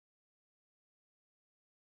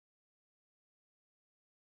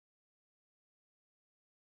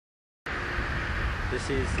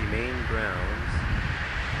This is the main grounds,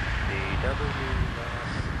 the McDonald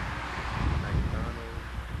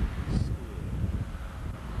School.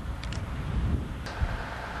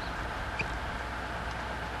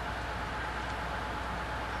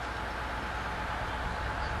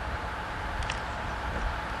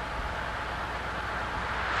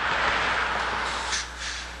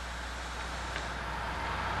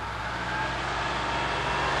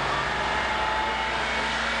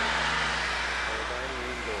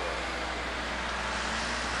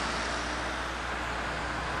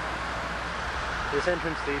 This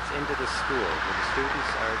entrance leads into the school, where the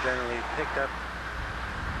students are generally picked up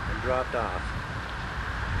and dropped off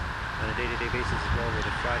on a day-to-day basis as well, where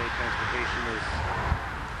the Friday transportation is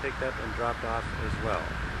picked up and dropped off as well.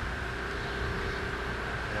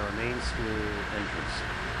 And our main school entrance.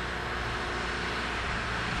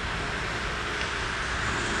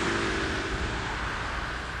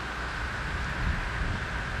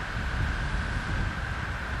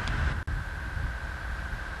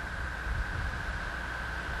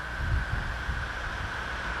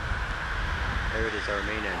 There it is, our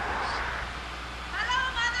main entrance. Hello,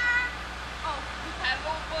 Mother! Oh,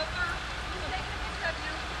 hello, Mother! He's taking a picture of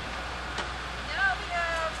you. Now we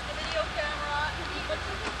have the video camera. What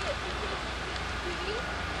you get? TV?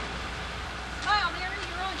 Smile, Mary,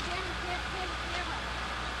 you're on camera.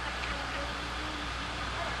 I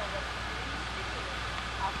don't know what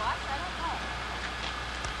I'll watch, I don't know.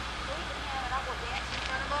 So we can have it. I'll go dance in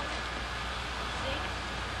front of them. See?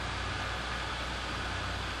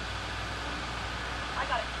 I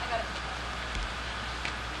got it.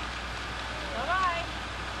 Bye-bye.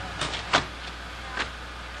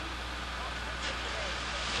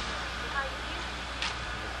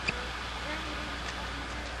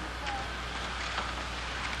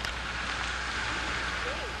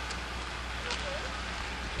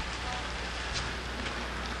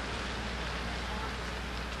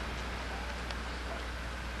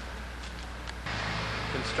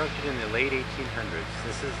 Constructed in the late 1800s,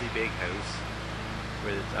 this is the big house,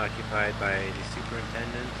 where it's occupied by the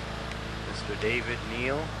superintendent, Mr. David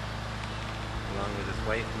Neal, along with his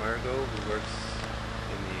wife Margot, who works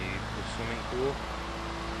in the swimming pool,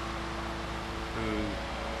 who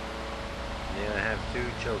have 2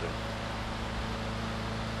 children.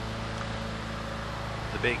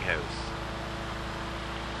 The big house,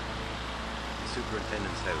 the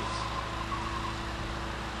superintendent's house.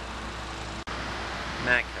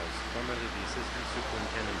 Mac House, formerly the assistant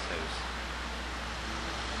superintendent's house.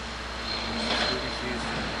 Students use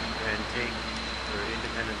and take for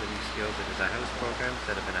independent living skills. It is a house program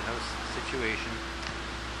set up in a house situation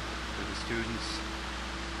where the students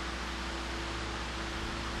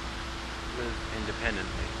live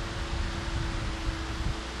independently.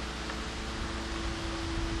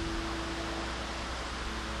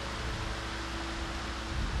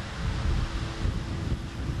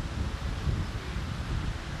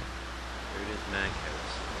 There it is, Mac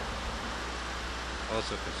House.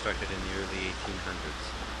 Also constructed in the early 1800s.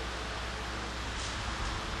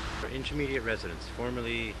 For intermediate residence,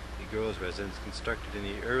 formerly the girls' residence, constructed in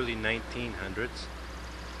the early 1900s.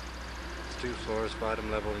 It's 2 floors, bottom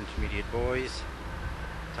level intermediate boys,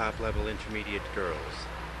 top level intermediate girls.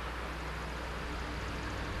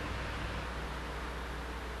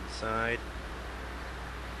 Inside,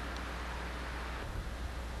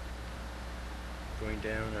 going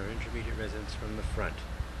down our intermediate residence from the front.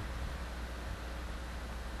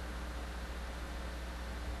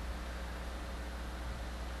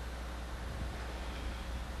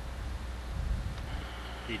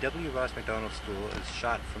 The W. Ross McDonald School is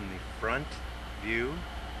shot from the front view.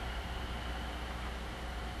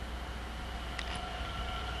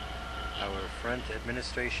 Our front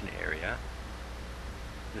administration area.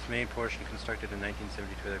 This main portion constructed in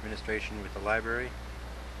 1972 with administration with the library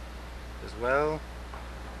as well.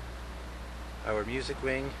 Our music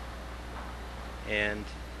wing and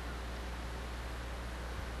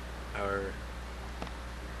our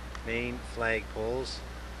main flag poles,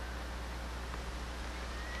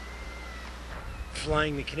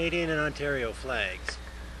 flying the Canadian and Ontario flags.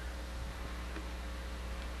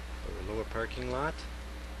 Our lower parking lot.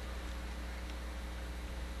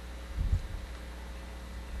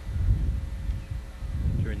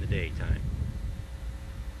 During the daytime.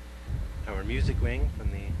 Our music wing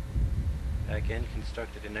from the back end,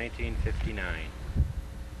 constructed in 1959.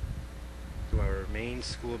 To our main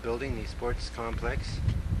school building, the sports complex,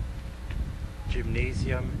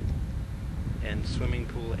 gymnasium, and swimming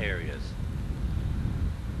pool areas.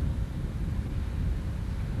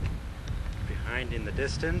 Behind in the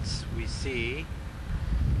distance, we see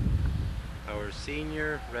our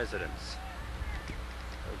senior residence.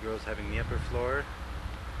 girls having the upper floor,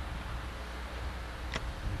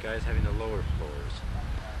 and guys having the lower floors.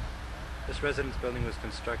 This residence building was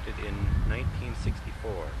constructed in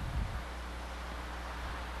 1964.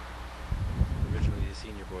 Originally the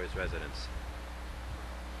senior boys' residence.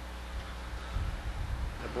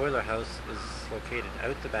 The boiler house is located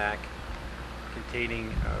out the back,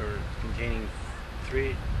 containing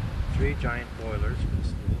three giant boilers for the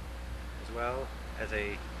school, as well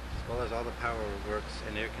as all the power works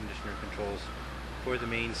and air conditioner controls for the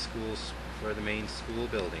main school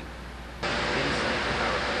building. Inside the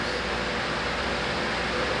powerhouse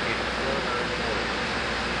are located 4 large boilers.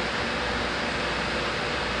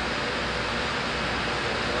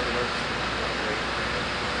 All the works operate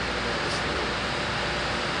the school.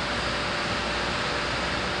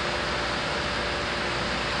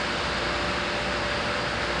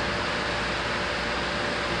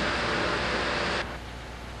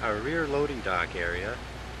 Our rear loading dock area,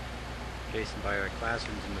 adjacent by our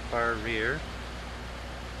classrooms in the far rear,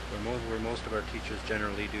 where most of our teachers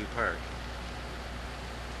generally do park.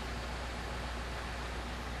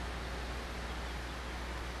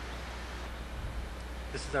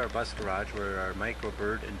 This is our bus garage where our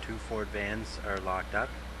Microbird and 2 Ford vans are locked up,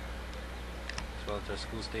 as well as our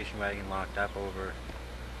school station wagon locked up over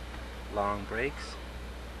long breaks.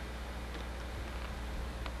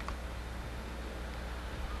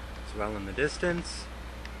 As well in the distance,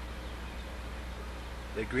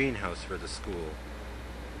 the greenhouse for the school,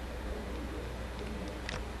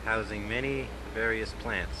 housing many various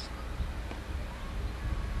plants.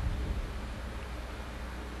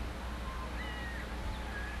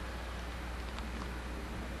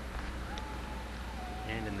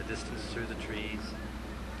 And in the distance through the trees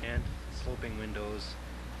and sloping windows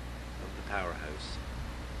of the powerhouse.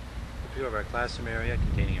 A view of our classroom area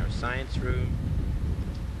containing our science room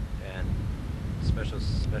and special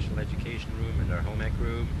education room and our home ec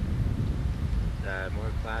room.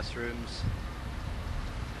 More classrooms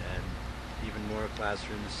and even more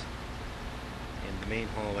classrooms in the main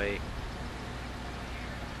hallway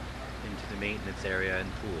into the maintenance area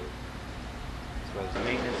and pool, as well as the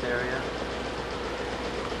maintenance area.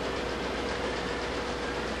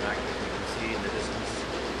 Back, as you can see in the distance,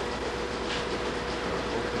 our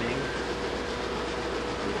opening,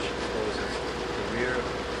 which exposes the rear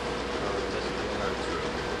of this large room.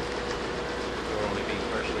 The door only being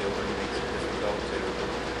partially open makes it difficult to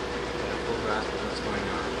get a full grasp of what's going on.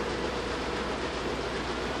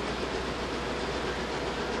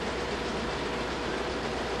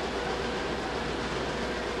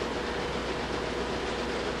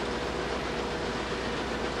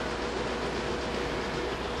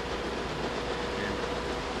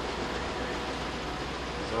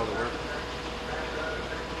 All the work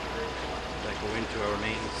that go into our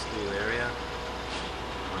main school area,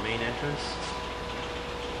 our main entrance.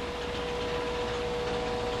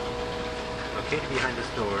 Located behind this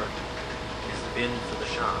door is the bin for the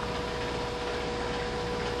shop.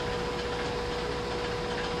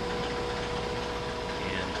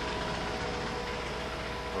 And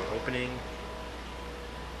we're opening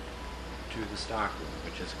to the stock room,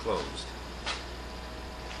 which is closed.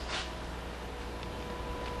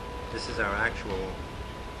 This is our actual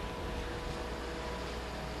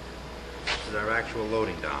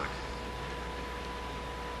loading dock.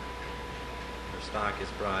 Where stock is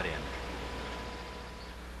brought in.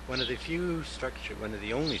 One of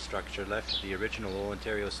the only structure left of the original Old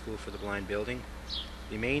Ontario School for the Blind building,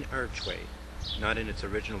 the main archway, not in its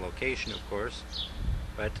original location of course,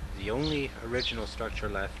 but the only original structure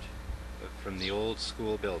left from the old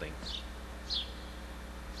school building.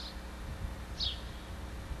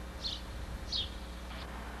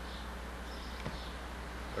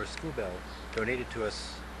 Our school bell, donated to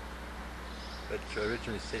us, but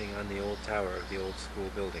originally sitting on the old tower of the old school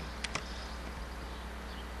building,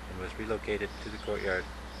 and was relocated to the courtyard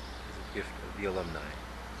as a gift of the alumni.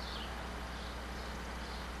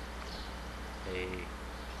 A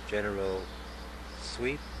general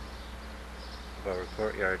sweep of our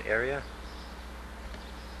courtyard area.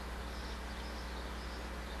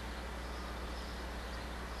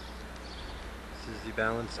 This is the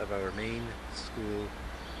balance of our main school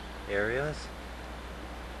areas.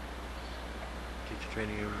 Teacher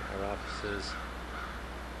training room, our offices,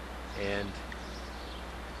 and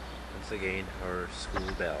once again our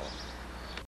school bell.